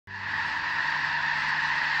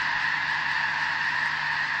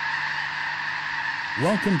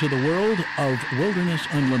Welcome to the world of Wilderness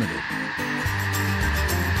Unlimited.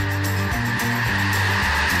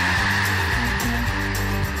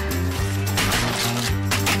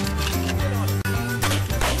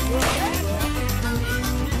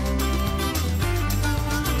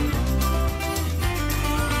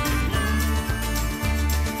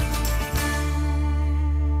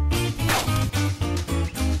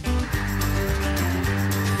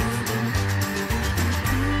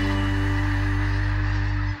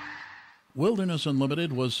 Wilderness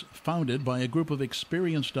Unlimited was founded by a group of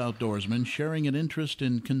experienced outdoorsmen sharing an interest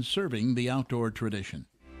in conserving the outdoor tradition.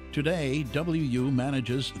 Today, WU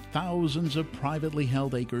manages thousands of privately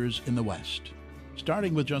held acres in the West.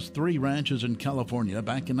 Starting with just 3 ranches in California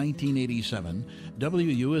back in 1987,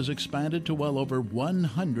 WU has expanded to well over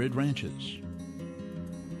 100 ranches.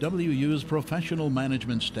 WU's professional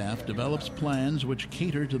management staff develops plans which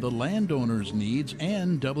cater to the landowners' needs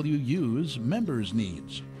and WU's members'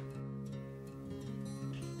 needs.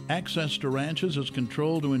 Access to ranches is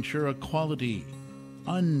controlled to ensure a quality,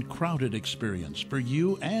 uncrowded experience for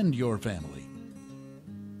you and your family.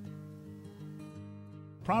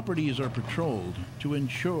 Properties are patrolled to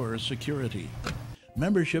ensure security.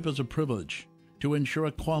 Membership is a privilege. To ensure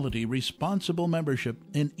a quality, responsible membership,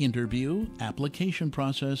 an interview application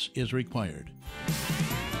process is required.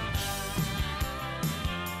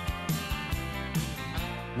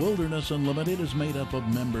 Wilderness Unlimited is made up of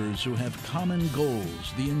members who have common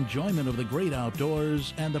goals, the enjoyment of the great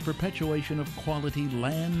outdoors, and the perpetuation of quality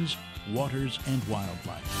lands, waters, and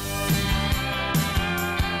wildlife.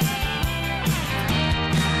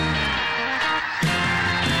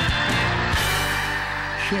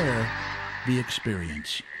 Share the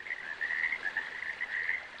experience.